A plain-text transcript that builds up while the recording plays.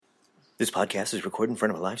This podcast is recorded in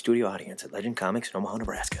front of a live studio audience at Legend Comics in Omaha,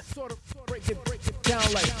 Nebraska. Break it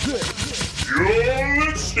down like this. You're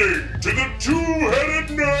listening to the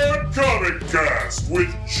Two-Headed Nerd Comic Cast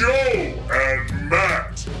with Joe and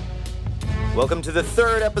Matt. Welcome to the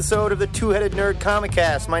third episode of the Two-Headed Nerd Comic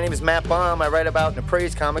Cast. My name is Matt Baum. I write about and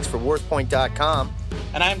appraise comics for WorthPoint.com.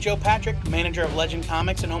 And I'm Joe Patrick, manager of Legend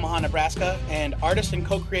Comics in Omaha, Nebraska, and artist and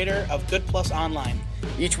co-creator of Good Plus Online.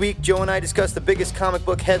 Each week, Joe and I discuss the biggest comic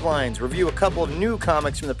book headlines, review a couple of new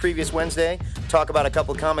comics from the previous Wednesday, talk about a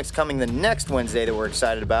couple of comics coming the next Wednesday that we're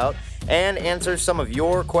excited about, and answer some of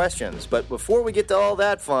your questions. But before we get to all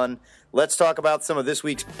that fun, let's talk about some of this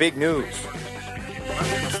week's big news.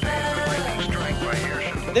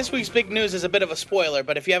 This week's big news is a bit of a spoiler,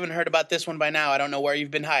 but if you haven't heard about this one by now, I don't know where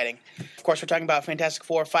you've been hiding. Of course, we're talking about Fantastic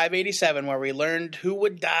Four 587, where we learned who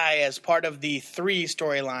would die as part of the 3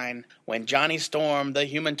 storyline when Johnny Storm, the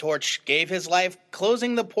Human Torch, gave his life,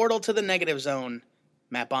 closing the portal to the negative zone.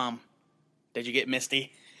 Matt Baum, did you get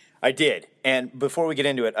misty? I did. And before we get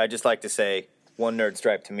into it, I'd just like to say one nerd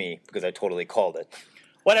stripe to me, because I totally called it.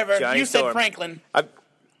 Whatever, Johnny you said Storm. Franklin.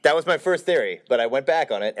 That was my first theory, but I went back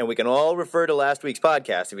on it, and we can all refer to last week's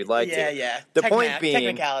podcast if you'd like to. Yeah. The point being,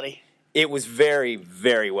 technicality. it was very,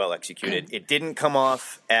 very well executed. It didn't come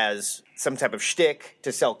off as some type of shtick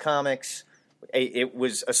to sell comics. It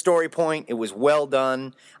was a story point. It was well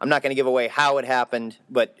done. I'm not going to give away how it happened,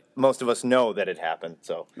 but most of us know that it happened.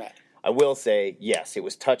 So Right. I will say, yes, it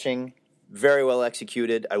was touching, very well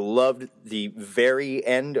executed. I loved the very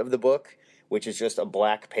end of the book, which is just a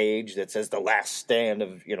black page that says the last stand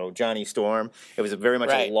of, Johnny Storm. It was very much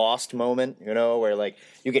Right. a lost moment, where like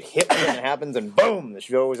you get hit when it happens and boom, the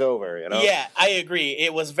show is over, Yeah, I agree.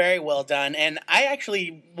 It was very well done, and I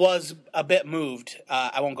actually was a bit moved.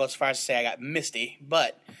 I won't go as far as to say I got misty,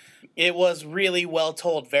 but it was really well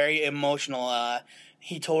told, very emotional.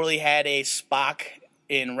 He totally had a Spock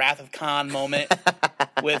in Wrath of Khan moment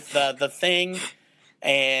with the Thing.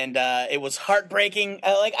 And it was heartbreaking.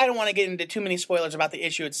 I don't want to get into too many spoilers about the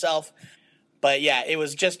issue itself. But yeah, it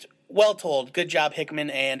was just well told. Good job, Hickman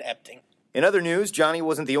and Epting. In other news, Johnny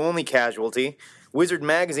wasn't the only casualty. Wizard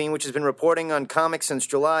Magazine, which has been reporting on comics since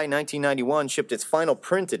July 1991, shipped its final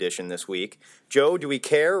print edition this week. Joe, do we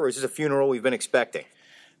care, or is this a funeral we've been expecting?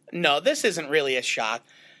 No, this isn't really a shock.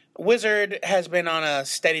 Wizard has been on a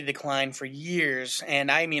steady decline for years. And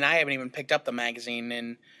I haven't even picked up the magazine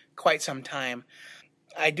in quite some time.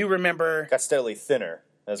 I do remember... Got steadily thinner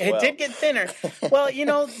as well. It did get thinner. Well,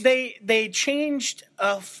 they changed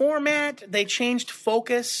format. They changed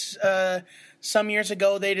focus. Some years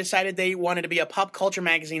ago, they decided they wanted to be a pop culture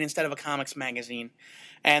magazine instead of a comics magazine.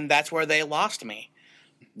 And that's where they lost me.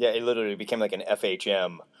 Yeah, it literally became like an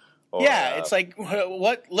FHM. Or, It's like,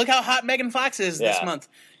 what? Look how hot Megan Fox is this month.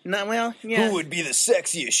 No, well, yeah. Who would be the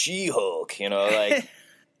sexiest She-Hulk? And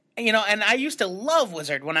I used to love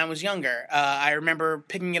Wizard when I was younger. I remember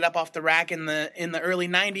picking it up off the rack in the early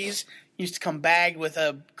 90s. Used to come bagged with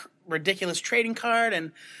a ridiculous trading card,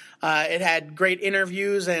 and it had great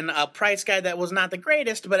interviews and a price guide that was not the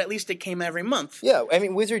greatest, but at least it came every month. Yeah,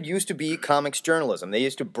 Wizard used to be comics journalism. They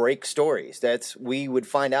used to break stories. We would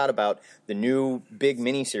find out about the new big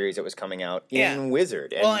miniseries that was coming out in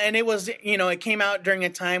Wizard. And it was, it came out during a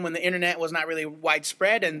time when the internet was not really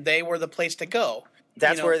widespread, and they were the place to go.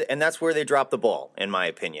 That's where they dropped the ball, in my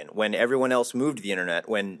opinion. When everyone else moved to the internet,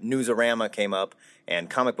 when Newsarama came up and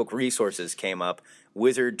Comic Book Resources came up,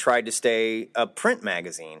 Wizard tried to stay a print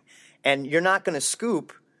magazine. And you're not going to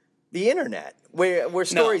scoop the internet. Where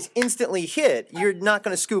stories instantly hit, you're not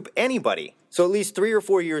going to scoop anybody. So at least 3 or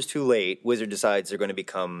 4 years too late, Wizard decides they're going to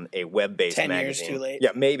become a web-based 10 magazine. 10 years too late.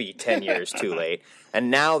 Yeah, maybe 10 years too late. And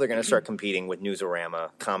now they're going to start competing with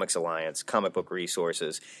Newsarama, Comics Alliance, Comic Book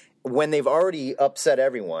Resources. When they've already upset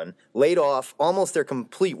everyone, laid off almost their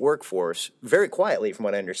complete workforce, very quietly from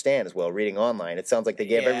what I understand as well, reading online. It sounds like they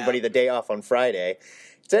gave everybody the day off on Friday.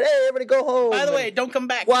 Said, hey, everybody go home. By the way, don't come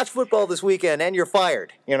back. Watch football this weekend, and you're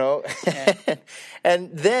fired, Yeah.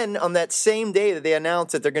 And then on that same day that they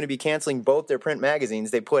announced that they're going to be canceling both their print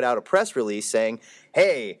magazines, they put out a press release saying,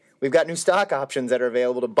 hey, we've got new stock options that are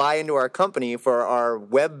available to buy into our company for our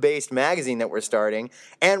web-based magazine that we're starting,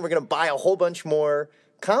 and we're going to buy a whole bunch more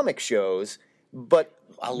comic shows, but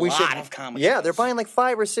a lot of comic Yeah, shows. they're buying like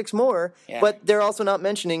 5 or 6 more, but they're also not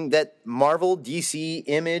mentioning that Marvel, DC,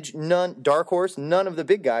 Image, Dark Horse, none of the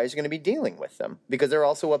big guys are going to be dealing with them because they're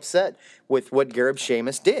also upset with what Gareb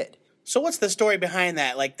Shamus did. So what's the story behind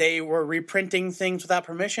that? Like they were reprinting things without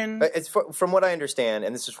permission? It's from what I understand,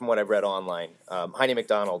 and this is from what I've read online. Heidi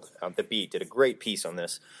McDonald, The Beat, did a great piece on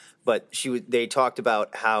this. But they talked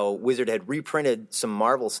about how Wizard had reprinted some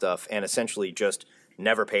Marvel stuff and essentially just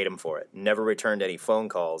never paid him for it, never returned any phone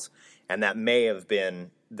calls, and that may have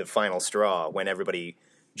been the final straw when everybody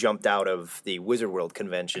jumped out of the Wizard World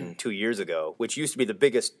convention 2 years ago, which used to be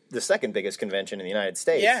the second biggest convention in the United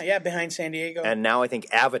States. Yeah, behind San Diego. And now I think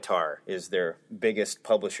Avatar is their biggest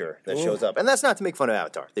publisher that shows up. And that's not to make fun of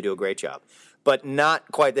Avatar. They do a great job. But not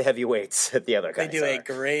quite the heavyweights that the other guys They do are. a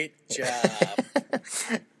great job.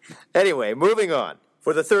 Anyway, moving on.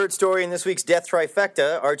 For the third story in this week's Death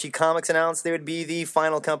Trifecta, Archie Comics announced they would be the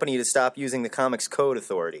final company to stop using the Comics Code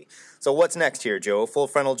Authority. So what's next here, Joe? Full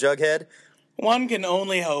frontal Jughead? One can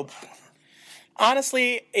only hope.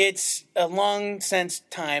 Honestly, it's a long since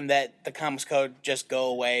time that the Comics Code just go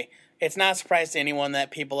away. It's not a surprise to anyone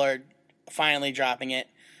that people are finally dropping it.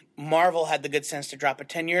 Marvel had the good sense to drop it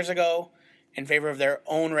 10 years ago in favor of their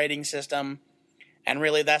own rating system, and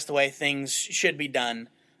really that's the way things should be done.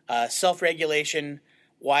 Self-regulation,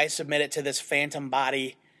 why submit it to this phantom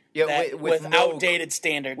body with outdated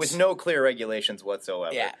standards? With no clear regulations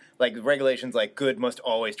whatsoever. Yeah. Like, regulations like good must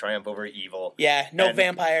always triumph over evil. Yeah, no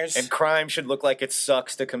vampires. And crime should look like it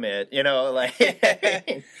sucks to commit,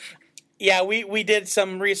 like... Yeah, we did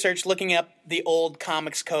some research looking up the old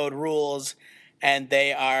Comics Code rules, and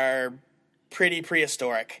they are pretty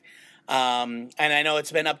prehistoric. And I know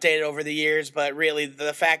it's been updated over the years, but really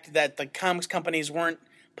the fact that the comics companies weren't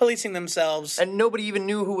policing themselves. And nobody even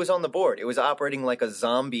knew who was on the board. It was operating like a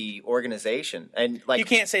zombie organization. And You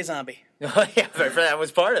can't say zombie. Yeah, that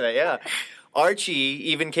was part of it, yeah. Archie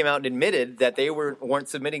even came out and admitted that they weren't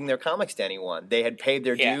submitting their comics to anyone. They had paid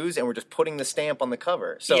their dues and were just putting the stamp on the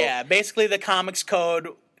cover. So yeah, basically the Comics Code,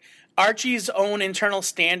 Archie's own internal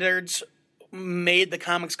standards made the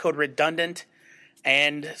Comics Code redundant,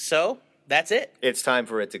 and so that's it. It's time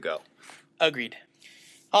for it to go. Agreed.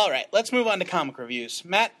 All right, let's move on to comic reviews.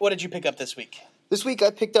 Matt, what did you pick up this week? This week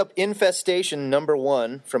I picked up Infestation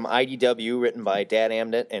 #1 from IDW, written by Dan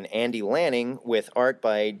Abnett and Andy Lanning, with art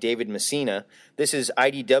by David Messina. This is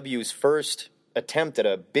IDW's first attempt at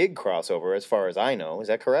a big crossover, as far as I know. Is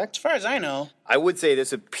that correct? As far as I know. I would say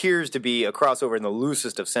this appears to be a crossover in the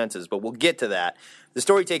loosest of senses, but we'll get to that. The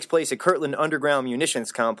story takes place at Kirtland Underground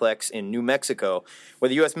Munitions Complex in New Mexico, where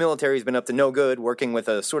the U.S. military has been up to no good, working with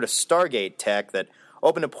a sort of Stargate tech that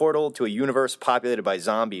opened a portal to a universe populated by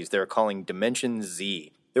zombies they're calling Dimension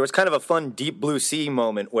Z. There was kind of a fun Deep Blue Sea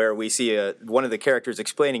moment where we see one of the characters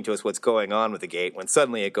explaining to us what's going on with the gate when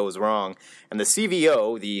suddenly it goes wrong, and the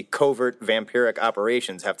CVO, the Covert Vampiric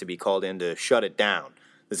Operations, have to be called in to shut it down.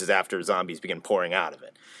 This is after zombies begin pouring out of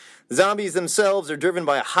it. The zombies themselves are driven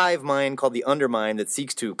by a hive mind called the Undermind that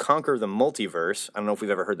seeks to conquer the multiverse. I don't know if we've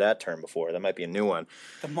ever heard that term before. That might be a new one.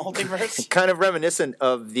 The multiverse? Kind of reminiscent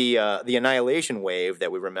of the Annihilation Wave that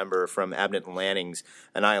we remember from Abnett and Lanning's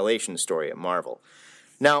Annihilation story at Marvel.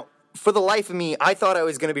 Now, for the life of me, I thought I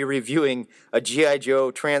was going to be reviewing a G.I. Joe,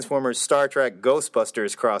 Transformers, Star Trek,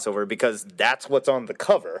 Ghostbusters crossover because that's what's on the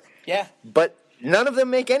cover. Yeah. But none of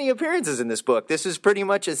them make any appearances in this book. This is pretty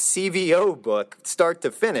much a CVO book, start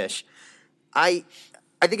to finish. I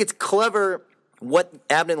think it's clever what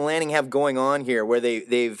Abnett and Lanning have going on here, where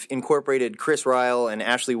they've incorporated Chris Ryle and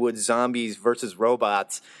Ashley Wood's Zombies versus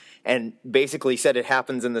Robots and basically said it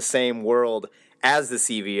happens in the same world as the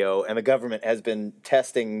CVO, and the government has been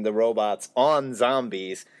testing the robots on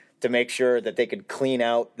zombies to make sure that they could clean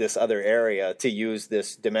out this other area to use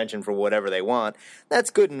this dimension for whatever they want. That's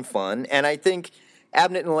good and fun, and I think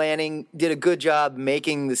Abnett and Lanning did a good job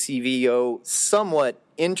making the CVO somewhat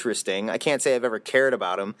interesting. I can't say I've ever cared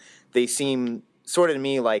about them. They seem sort of to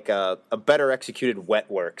me like a better executed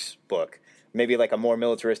Wetworks book, maybe like a more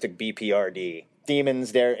militaristic BPRD.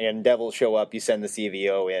 Demons there and devils show up, you send the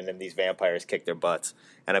CVO in, and these vampires kick their butts.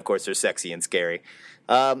 And, of course, they're sexy and scary.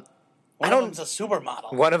 One of them's a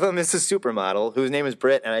supermodel. One of them is a supermodel whose name is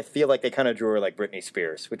Britt, and I feel like they kind of drew her like Britney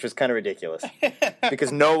Spears, which was kind of ridiculous.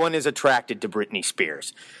 Because no one is attracted to Britney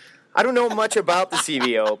Spears. I don't know much about the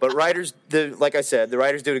CVO, but like I said, the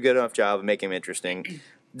writers did a good enough job of making them interesting.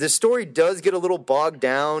 The story does get a little bogged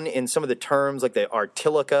down in some of the terms, like the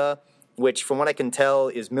Artilica, which, from what I can tell,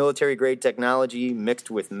 is military-grade technology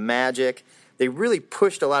mixed with magic. They really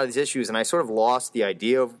pushed a lot of these issues, and I sort of lost the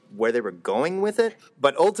idea of where they were going with it.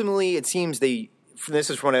 But ultimately, it seems this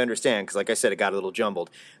is from what I understand, because like I said, it got a little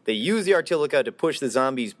jumbled. They used the Artilica to push the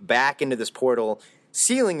zombies back into this portal,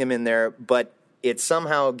 sealing them in there, but it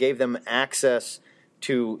somehow gave them access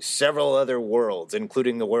to several other worlds,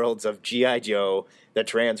 including the worlds of G.I. Joe, the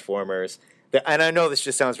Transformers. And I know this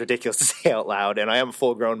just sounds ridiculous to say out loud, and I am a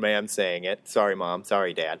full-grown man saying it. Sorry, Mom.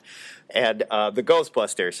 Sorry, Dad. And the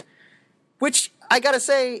Ghostbusters, which I gotta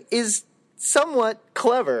say is somewhat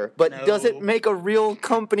clever, but does it make a real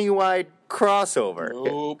company-wide crossover.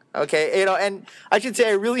 Nope. Okay, and I should say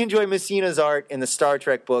I really enjoy Messina's art in the Star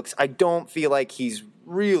Trek books. I don't feel like he's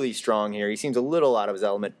really strong here. He seems a little out of his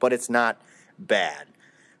element, but it's not bad.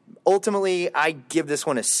 Ultimately, I give this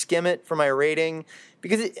one a skim it for my rating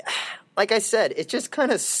because, like I said, it's just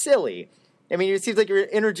kind of silly. I mean, it seems like you're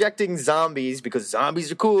interjecting zombies because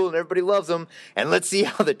zombies are cool and everybody loves them, and let's see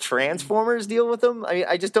how the Transformers deal with them. I mean,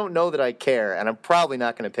 I just don't know that I care, and I'm probably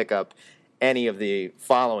not going to pick up any of the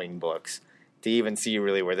following books to even see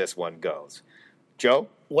really where this one goes. Joe?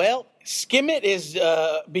 Well, skim it is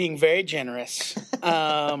being very generous.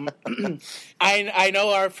 I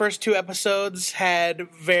know our first 2 episodes had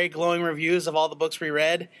very glowing reviews of all the books we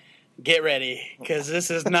read. Get ready, because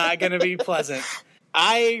this is not going to be pleasant.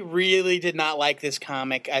 I really did not like this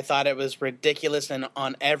comic. I thought it was ridiculous and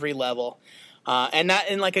on every level, and not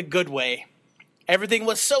in like a good way. Everything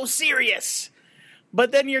was so serious.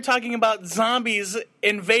 But then you're talking about zombies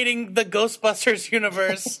invading the Ghostbusters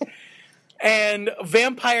universe and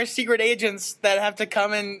vampire secret agents that have to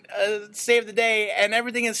come and save the day, and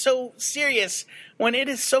everything is so serious when it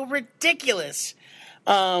is so ridiculous.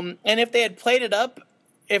 And if they had played it up,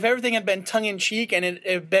 if everything had been tongue-in-cheek and it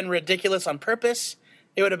had been ridiculous on purpose,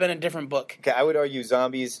 it would have been a different book. Okay, I would argue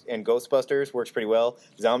Zombies and Ghostbusters works pretty well.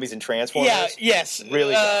 Zombies and Transformers? Yeah, yes.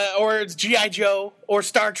 Really or it's G.I. Joe or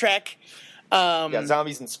Star Trek.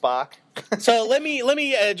 Zombies and Spock. So let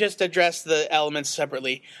me just address the elements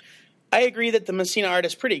separately. I agree that the Messina art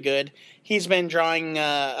is pretty good. He's been drawing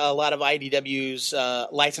a lot of IDW's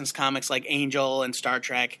licensed comics like Angel and Star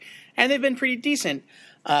Trek, and they've been pretty decent.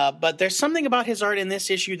 But there's something about his art in this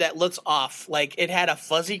issue that looks off. Like, it had a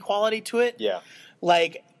fuzzy quality to it. Yeah.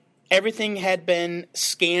 Like, everything had been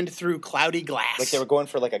scanned through cloudy glass. Like they were going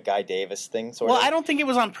for like a Guy Davis thing, sort of? Well, I don't think it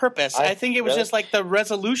was on purpose. I think it was really? just like the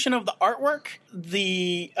resolution of the artwork.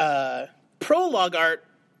 The prologue art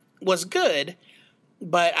was good,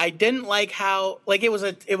 but I didn't like how, like, it was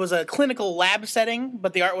a clinical lab setting,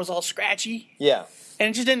 but the art was all scratchy. Yeah. And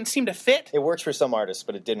it just didn't seem to fit. It works for some artists,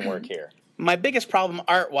 but it didn't work here. My biggest problem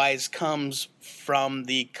art-wise comes from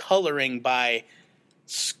the coloring by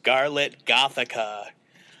Scarlet Gothica.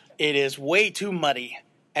 It is way too muddy.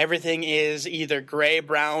 Everything is either gray,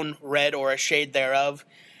 brown, red, or a shade thereof.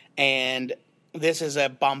 And this is a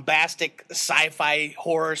bombastic sci-fi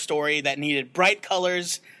horror story that needed bright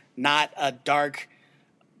colors, not a dark,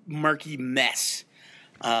 murky mess.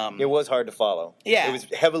 It was hard to follow. Yeah. It was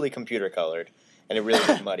heavily computer colored, and it really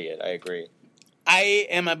did muddy it. I agree. I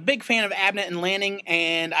am a big fan of Abnett and Lanning,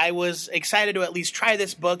 and I was excited to at least try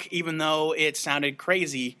this book, even though it sounded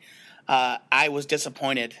crazy. I was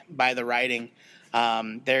disappointed by the writing.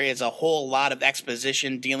 There is a whole lot of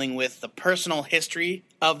exposition dealing with the personal history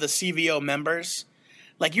of the CVO members.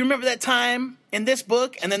 Like, you remember that time in this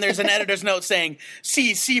book? And then there's an editor's note saying,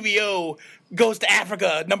 see, CVO goes to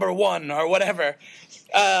Africa, #1, or whatever.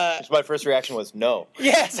 My first reaction was no.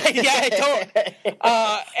 Yes, yeah, I don't.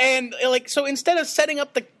 And like, so instead of setting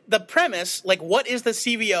up the premise, like, what is the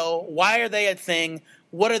CVO? Why are they a thing?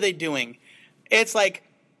 What are they doing? It's like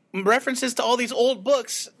references to all these old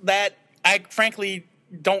books that I frankly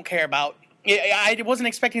don't care about. I wasn't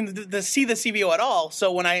expecting to see the CVO at all.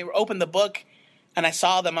 So when I opened the book and I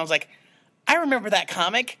saw them, I was like, I remember that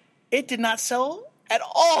comic. It did not sell at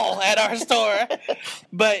all at our store.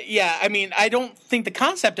 But yeah, I mean, I don't think the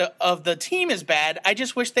concept of the team is bad. I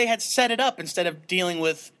just wish they had set it up instead of dealing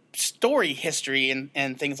with story history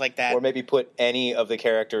and things like that. Or maybe put any of the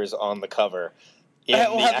characters on the cover in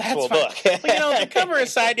the actual book. Well, the cover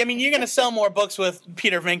aside, I mean, you're going to sell more books with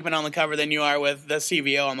Peter Venkman on the cover than you are with the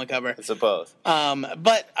CVO on the cover. I suppose.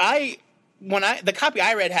 But the copy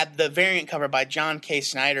I read had the variant cover by John K.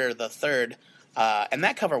 Snyder III, and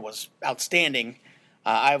that cover was outstanding.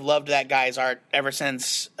 I've loved that guy's art ever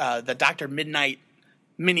since the Dr. Midnight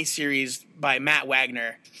miniseries by Matt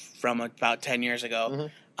Wagner from about 10 years ago.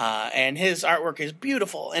 Mm-hmm. And his artwork is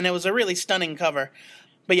beautiful, and it was a really stunning cover.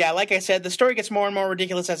 But yeah, like I said, the story gets more and more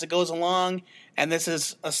ridiculous as it goes along, and this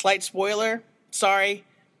is a slight spoiler. Sorry.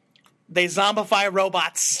 They zombify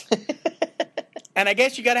robots. And I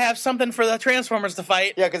guess you got to have something for the Transformers to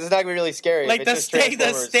fight. Yeah, because it's not going to be really scary. Like, the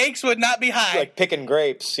stakes would not be high. Like picking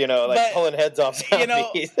grapes, pulling heads off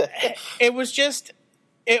zombies. It was just...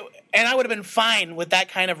 and I would have been fine with that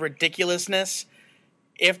kind of ridiculousness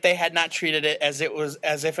if they had not treated it as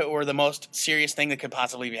if it were the most serious thing that could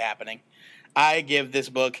possibly be happening. I give this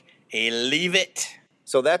book a leave it.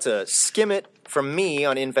 So that's a skim it from me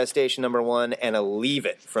on Infestation #1 and a leave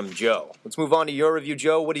it from Joe. Let's move on to your review,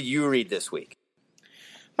 Joe. What did you read this week?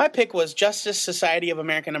 My pick was Justice Society of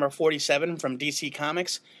America #47 from DC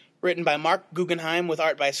Comics, written by Mark Guggenheim with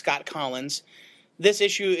art by Scott Collins. This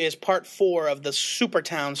issue is part 4 of the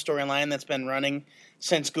Supertown storyline that's been running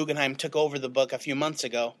since Guggenheim took over the book a few months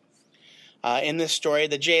ago. In this story,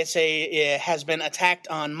 the JSA has been attacked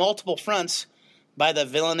on multiple fronts by the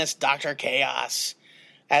villainous Dr. Chaos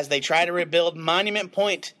as they try to rebuild Monument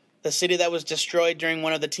Point, the city that was destroyed during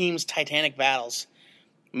one of the team's titanic battles.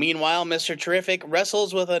 Meanwhile, Mr. Terrific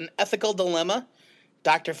wrestles with an ethical dilemma.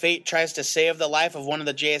 Dr. Fate tries to save the life of one of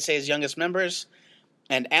the JSA's youngest members,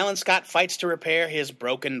 and Alan Scott fights to repair his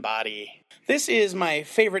broken body. This is my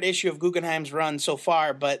favorite issue of Guggenheim's run so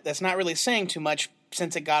far, but that's not really saying too much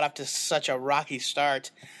since it got off to such a rocky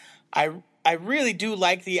start. I really do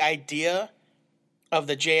like the idea of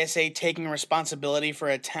the JSA taking responsibility for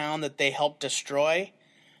a town that they helped destroy.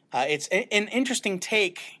 It's an interesting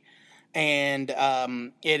take, and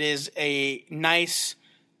it is a nice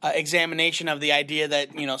examination of the idea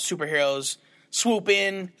that, you know, superheroes swoop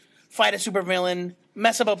in, fight a supervillain,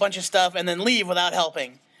 mess up a bunch of stuff, and then leave without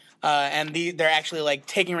helping. And they're actually, like,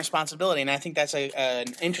 taking responsibility, and I think that's an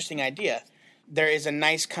interesting idea. There is a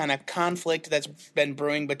nice kind of conflict that's been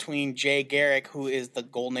brewing between Jay Garrick, who is the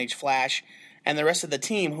Golden Age Flash, and the rest of the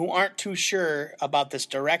team, who aren't too sure about this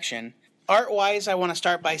direction. Art-wise, I want to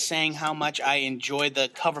start by saying how much I enjoyed the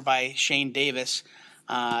cover by Shane Davis.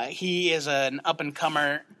 He is an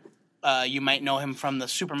up-and-comer. You might know him from the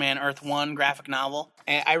Superman Earth 1 graphic novel.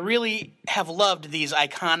 And I really have loved these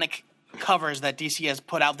iconic covers that DC has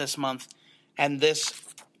put out this month, and this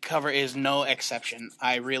cover is no exception.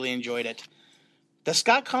 I really enjoyed it. The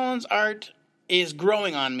Scott Kolins art is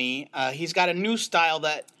growing on me. He's got a new style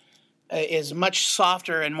that is much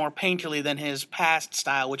softer and more painterly than his past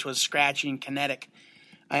style, which was scratchy and kinetic.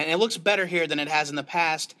 And it looks better here than it has in the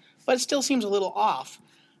past, but it still seems a little off.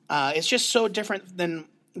 It's just so different than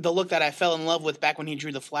the look that I fell in love with back when he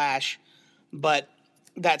drew The Flash. But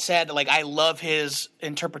that said, like, I love his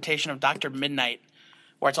interpretation of Dr. Midnight,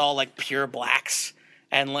 where it's all, like, pure blacks.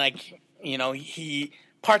 And, like, you know,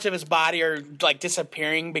 parts of his body are, like,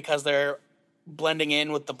 disappearing because they're blending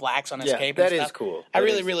in with the blacks on his cape and stuff. That is cool. I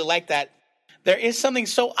really like that. There is something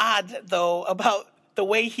so odd, though, about the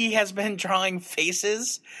way he has been drawing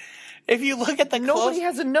faces. If you look at the Nobody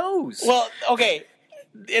has a nose. Well, okay,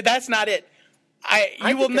 that's not it.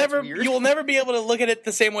 You will never be able to look at it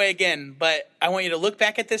the same way again, but I want you to look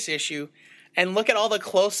back at this issue and look at all the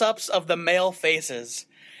close-ups of the male faces.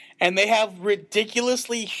 And they have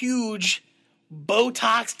ridiculously huge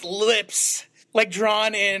Botoxed lips, like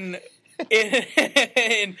drawn in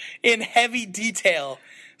heavy detail.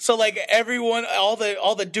 So like everyone, all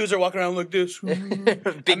the dudes are walking around like this.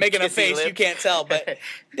 I'm making a face, lip. You can't tell, but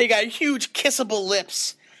they got huge kissable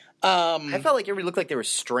lips. I felt like it looked like they were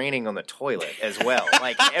straining on the toilet as well.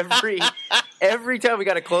 Like every time we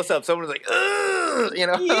got a close up, someone was like, ugh, you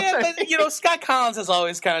know. Yeah, but Scott Kolins has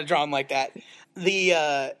always kind of drawn like that.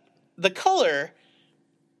 The color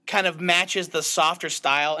kind of matches the softer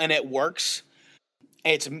style, and it works.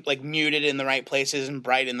 It's like muted in the right places and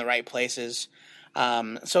bright in the right places.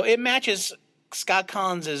 So it matches Scott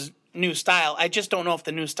Kolins' new style. I just don't know if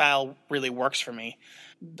the new style really works for me.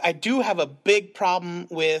 I do have a big problem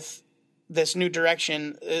with this new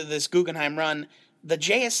direction, this Guggenheim run. The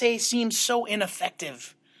JSA seems so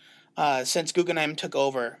ineffective since Guggenheim took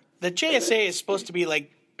over. The JSA is supposed to be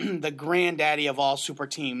like the granddaddy of all super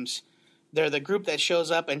teams. They're the group that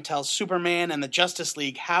shows up and tells Superman and the Justice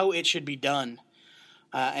League how it should be done.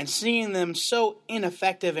 And seeing them so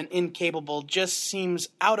ineffective and incapable just seems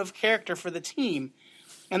out of character for the team.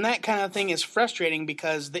 And that kind of thing is frustrating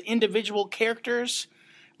because the individual characters,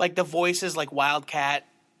 like the voices like Wildcat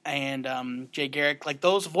and Jay Garrick, like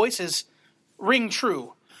those voices ring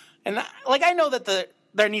true. And I know that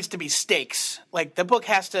there needs to be stakes. Like the book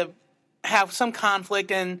has to have some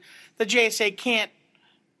conflict, and the JSA can't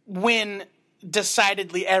win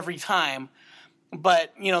decidedly every time.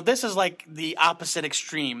 But, this is like the opposite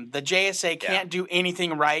extreme. The JSA can't do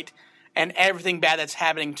anything right and everything bad that's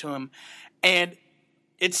happening to him. And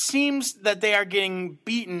it seems that they are getting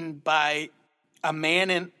beaten by a man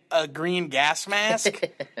in a green gas mask.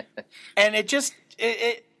 And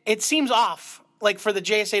it seems off, like, for the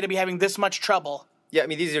JSA to be having this much trouble. Yeah, I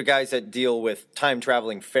mean, these are guys that deal with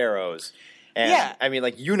time-traveling pharaohs. And, I mean,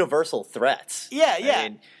 like, universal threats. Yeah.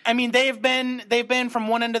 I mean, they've been from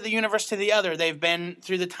one end of the universe to the other. They've been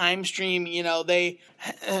through the time stream. The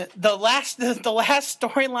last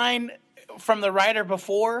storyline from the writer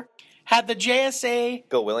before had the JSA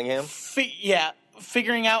Bill Willingham.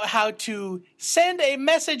 Figuring out how to send a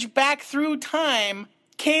message back through time,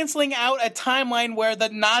 canceling out a timeline where the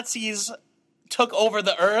Nazis took over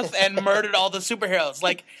the Earth and murdered all the superheroes.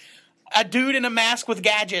 Like, a dude in a mask with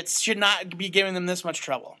gadgets should not be giving them this much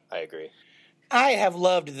trouble. I agree. I have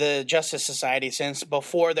loved the Justice Society since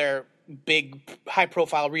before their big,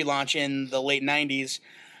 high-profile relaunch in the late 90s.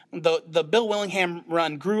 The Bill Willingham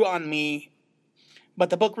run grew on me, but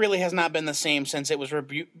the book really has not been the same since it was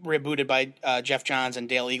rebooted by Jeff Johns and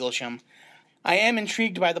Dale Eaglesham. I am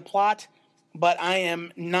intrigued by the plot, but I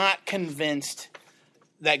am not convinced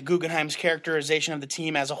that Guggenheim's characterization of the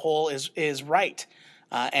team as a whole is right.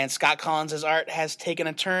 And Scott Collins' art has taken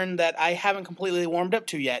a turn that I haven't completely warmed up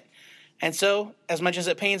to yet. And so, as much as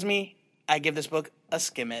it pains me, I give this book a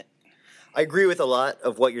skim it. I agree with a lot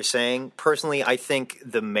of what you're saying. Personally, I think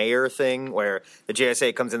the mayor thing, where the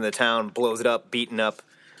JSA comes into the town, blows it up, beating up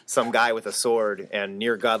some guy with a sword and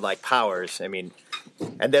near godlike powers. I mean,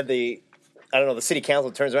 and then the city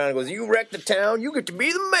council turns around and goes, "You wrecked the town, you get to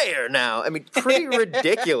be the mayor now." I mean, pretty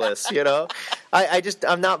ridiculous, you know?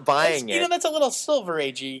 I'm not buying it. You know, that's a little Silver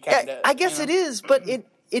Age-y kind of. I guess it is, but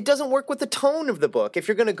it doesn't work with the tone of the book. If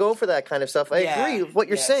you're going to go for that kind of stuff, I agree with what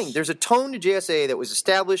you're saying. There's a tone to JSA that was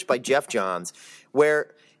established by Jeff Johns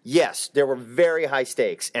where, yes, there were very high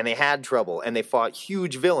stakes, and they had trouble, and they fought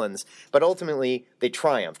huge villains, but ultimately they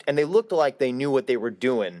triumphed, and they looked like they knew what they were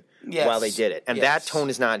doing while they did it. And that tone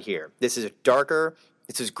is not here. This is darker,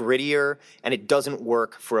 this is grittier, and it doesn't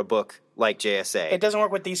work for a book like JSA. It doesn't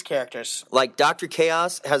work with these characters. Like, Dr.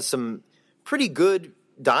 Chaos has some pretty good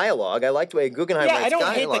dialogue. I like the way Guggenheim writes dialogue.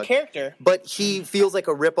 I don't hate the character. But he feels like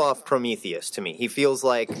a rip-off Prometheus to me. He feels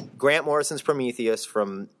like Grant Morrison's Prometheus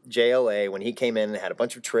from JLA when he came in and had a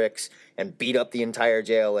bunch of tricks and beat up the entire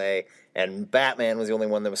JLA, and Batman was the only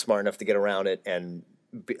one that was smart enough to get around it and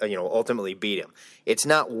ultimately beat him. It's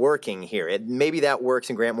not working here. Maybe that works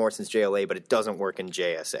in Grant Morrison's JLA, but it doesn't work in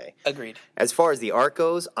JSA. Agreed. As far as the art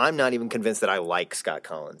goes, I'm not even convinced that I like Scott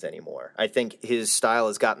Collins anymore. I think his style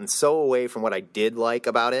has gotten so away from what I did like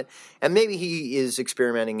about it, and maybe he is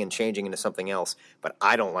experimenting and changing into something else, but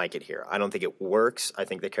I don't like it here. I don't think it works. I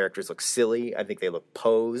think the characters look silly. I think they look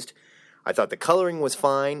posed. I thought the coloring was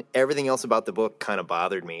fine. Everything else about the book kind of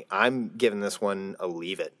bothered me. I'm giving this one a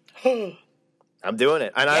leave it. I'm doing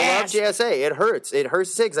it. And I love JSA. It hurts. It hurts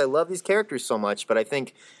to say because I love these characters so much. But I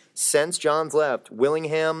think since John's left,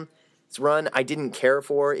 Willingham's run, I didn't care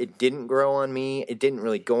for. It didn't grow on me. It didn't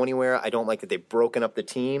really go anywhere. I don't like that they've broken up the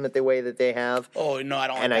team the way that they have. Oh, no, I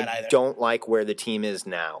don't like that either. And I don't like where the team is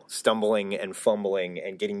now, stumbling and fumbling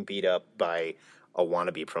and getting beat up by a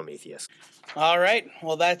wannabe Prometheus. All right.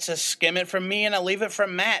 Well, that's a skim it from me, and I'll leave it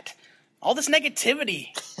from Matt. All this negativity.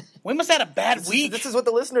 We must have had a bad week. This is what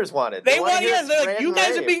the listeners wanted. They want to hear. They're like, you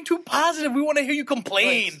guys are being too positive. We want to hear you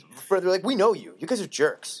complain. They're like, we know you. You guys are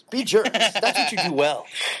jerks. Be jerks. That's what you do well.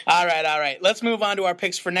 All right. Let's move on to our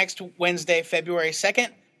picks for next Wednesday, February 2nd.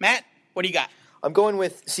 Matt, what do you got? I'm going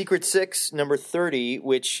with Secret Six, number 30,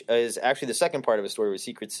 which is actually the second part of a story where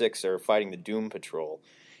Secret Six are fighting the Doom Patrol.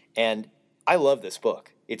 And I love this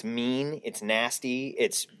book. It's mean. It's nasty.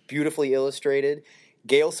 It's beautifully illustrated.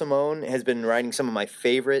 Gail Simone has been writing some of my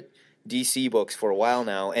favorite DC books for a while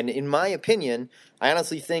now, and in my opinion, I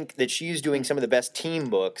honestly think that she's doing some of the best team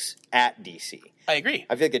books at DC. I agree.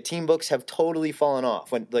 I feel like the team books have totally fallen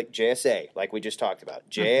off. When, like JSA, like we just talked about,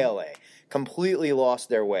 JLA, completely lost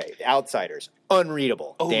their way. The Outsiders,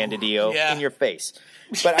 unreadable. Ooh, Dan DiDio, in your face.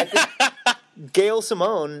 But I think Gail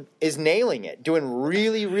Simone is nailing it, doing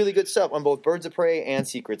really, really good stuff on both Birds of Prey and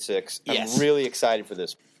Secret Six. I'm really excited for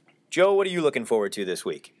this. Joe, what are you looking forward to this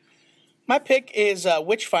week? My pick is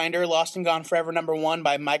Witchfinder, Lost and Gone Forever, #1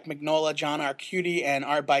 by Mike Mignola, John Arcudi, and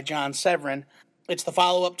art by John Severin. It's the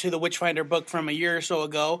follow-up to the Witchfinder book from a year or so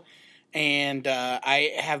ago, and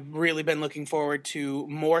I have really been looking forward to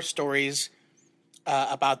more stories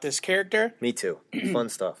about this character. Me too. Fun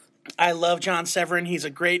stuff. I love John Severin. He's a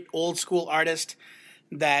great old-school artist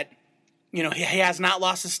that, he has not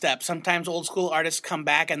lost a step. Sometimes old-school artists come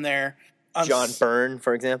back and they're John Byrne,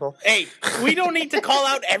 for example. Hey, we don't need to call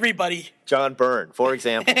out everybody. John Byrne, for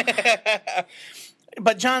example.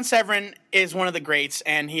 But John Severin is one of the greats,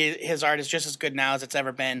 and his art is just as good now as it's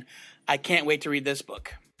ever been. I can't wait to read this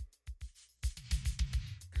book.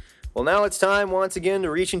 Well, now it's time once again to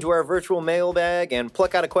reach into our virtual mailbag and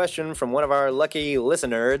pluck out a question from one of our lucky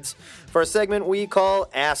listeners for a segment we call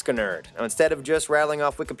Ask a Nerd. Now, instead of just rattling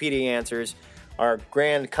off Wikipedia answers, our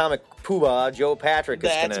grand comic poobah, Joe Patrick, is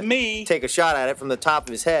going to take a shot at it from the top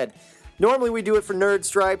of his head. Normally we do it for Nerd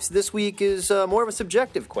Stripes. This week is more of a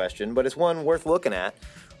subjective question, but it's one worth looking at.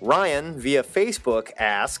 Ryan, via Facebook,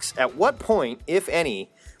 asks, at what point, if any,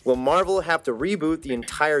 will Marvel have to reboot the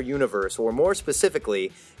entire universe? Or more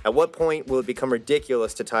specifically, at what point will it become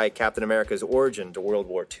ridiculous to tie Captain America's origin to World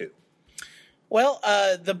War II? Well,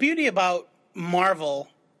 the beauty about Marvel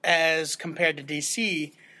as compared to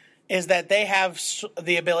DC is that they have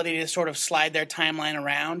the ability to sort of slide their timeline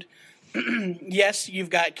around. Yes, you've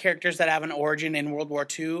got characters that have an origin in World War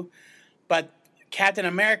II, but Captain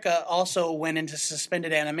America also went into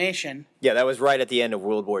suspended animation. Yeah, that was right at the end of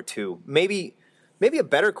World War II. Maybe a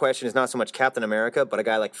better question is not so much Captain America, but a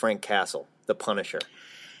guy like Frank Castle, the Punisher.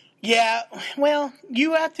 Yeah, well,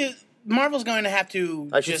 you have to... Marvel's going to have to...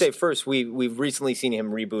 I should say first, we've recently seen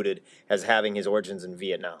him rebooted as having his origins in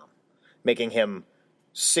Vietnam, making him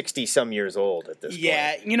 60-some years old at this point.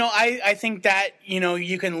 Yeah, I think that,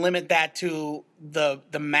 you can limit that to the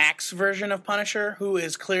Max version of Punisher, who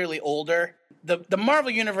is clearly older. The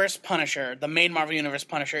Marvel Universe Punisher, the main Marvel Universe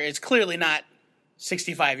Punisher, is clearly not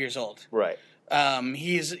 65 years old. Right.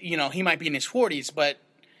 He's, he might be in his 40s, but,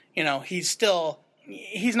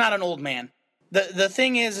 he's not an old man. The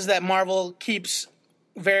thing is that Marvel keeps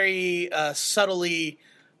very subtly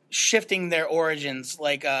shifting their origins.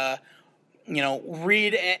 Like,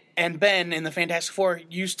 Reed and Ben in the Fantastic Four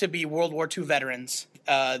used to be World War II veterans.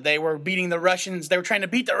 They were beating the Russians. They were trying to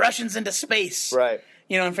beat the Russians into space. Right.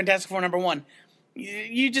 In Fantastic Four #1.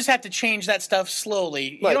 You just have to change that stuff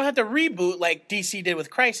slowly. You don't have to reboot like DC did with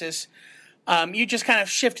Crisis. You just kind of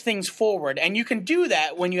shift things forward. And you can do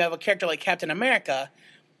that when you have a character like Captain America.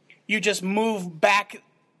 You just move back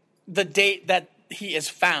the date that he is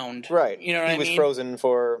found. Right. You know what I mean? He was frozen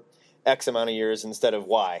for X amount of years instead of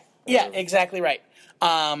Y. Yeah, exactly right.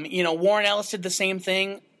 Warren Ellis did the same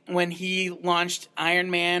thing when he launched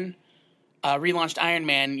Iron Man, relaunched Iron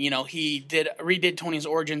Man. He redid Tony's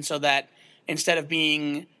origin so that instead of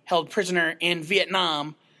being held prisoner in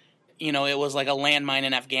Vietnam, it was like a landmine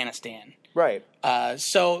in Afghanistan. Right.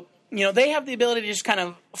 So they have the ability to just kind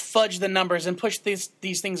of fudge the numbers and push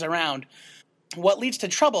these things around. What leads to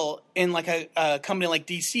trouble in like a company like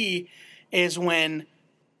DC is when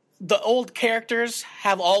the old characters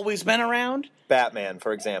have always been around. Batman,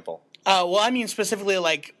 for example. Well, I mean specifically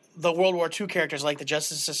like the World War II characters like the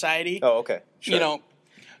Justice Society. Oh, okay. Sure.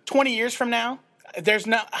 20 years from now, there's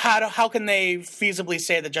no how can they feasibly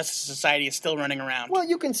say the Justice Society is still running around? Well,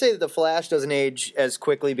 you can say that the Flash doesn't age as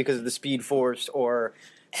quickly because of the Speed Force, or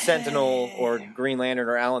Sentinel or Green Lantern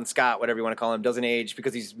or Alan Scott, whatever you want to call him, doesn't age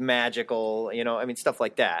because he's magical, stuff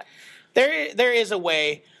like that. There is a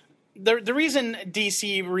way. The reason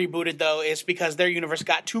DC rebooted, though, is because their universe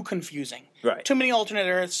got too confusing. Right. Too many alternate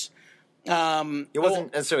Earths. It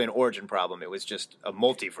wasn't necessarily an origin problem. It was just a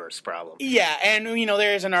multiverse problem. Yeah, and,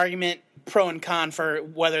 there is an argument, pro and con, for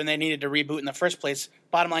whether they needed to reboot in the first place.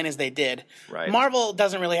 Bottom line is they did. Right. Marvel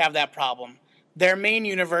doesn't really have that problem. Their main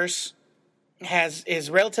universe is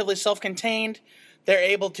relatively self-contained. They're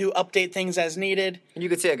able to update things as needed. And you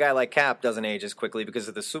could say a guy like Cap doesn't age as quickly because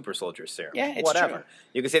of the super soldier serum. Yeah, it's whatever. true.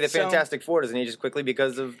 You could say the Fantastic Four doesn't age as quickly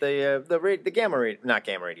because of the gamma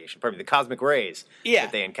radiation, probably the cosmic rays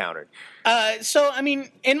that they encountered. So, I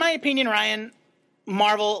mean, in my opinion, Ryan,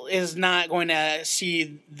 Marvel is not going to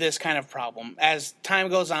see this kind of problem. As time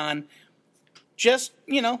goes on, just,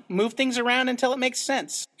 move things around until it makes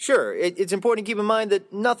sense. Sure, it's important to keep in mind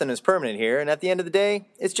that nothing is permanent here, and at the end of the day,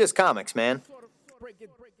 it's just comics, man.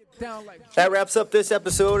 That wraps up this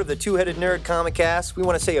episode of the Two-Headed Nerd Comic Cast. We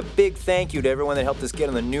want to say a big thank you to everyone that helped us get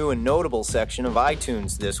on the new and notable section of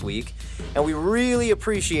iTunes this week. And we really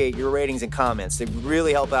appreciate your ratings and comments. They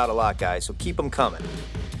really help out a lot, guys, so keep them coming.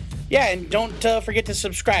 Yeah, and don't forget to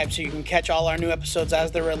subscribe so you can catch all our new episodes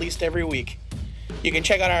as they're released every week. You can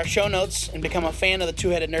check out our show notes and become a fan of the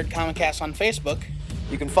Two-Headed Nerd Comic Cast on Facebook.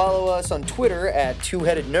 You can follow us on Twitter at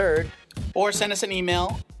Two-Headed Nerd. Or send us an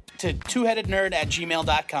email to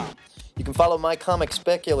twoheadednerd@gmail.com. You can follow my Comic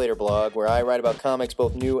Speculator blog, where I write about comics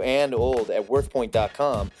both new and old, at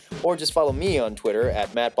worthpoint.com, or just follow me on Twitter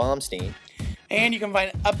at Matt Baumstein. And you can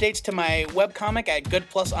find updates to my webcomic at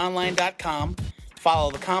goodplusonline.com.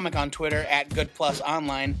 Follow the comic on Twitter at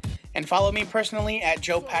goodplusonline, and follow me personally at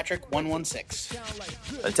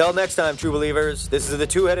joepatrick116. Until next time, true believers, this is the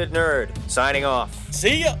Two-Headed Nerd, signing off.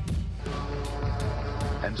 See ya!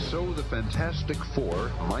 And so the Fantastic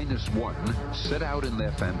Four, -1, set out in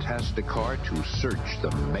their fantastic car to search the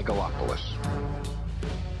megalopolis.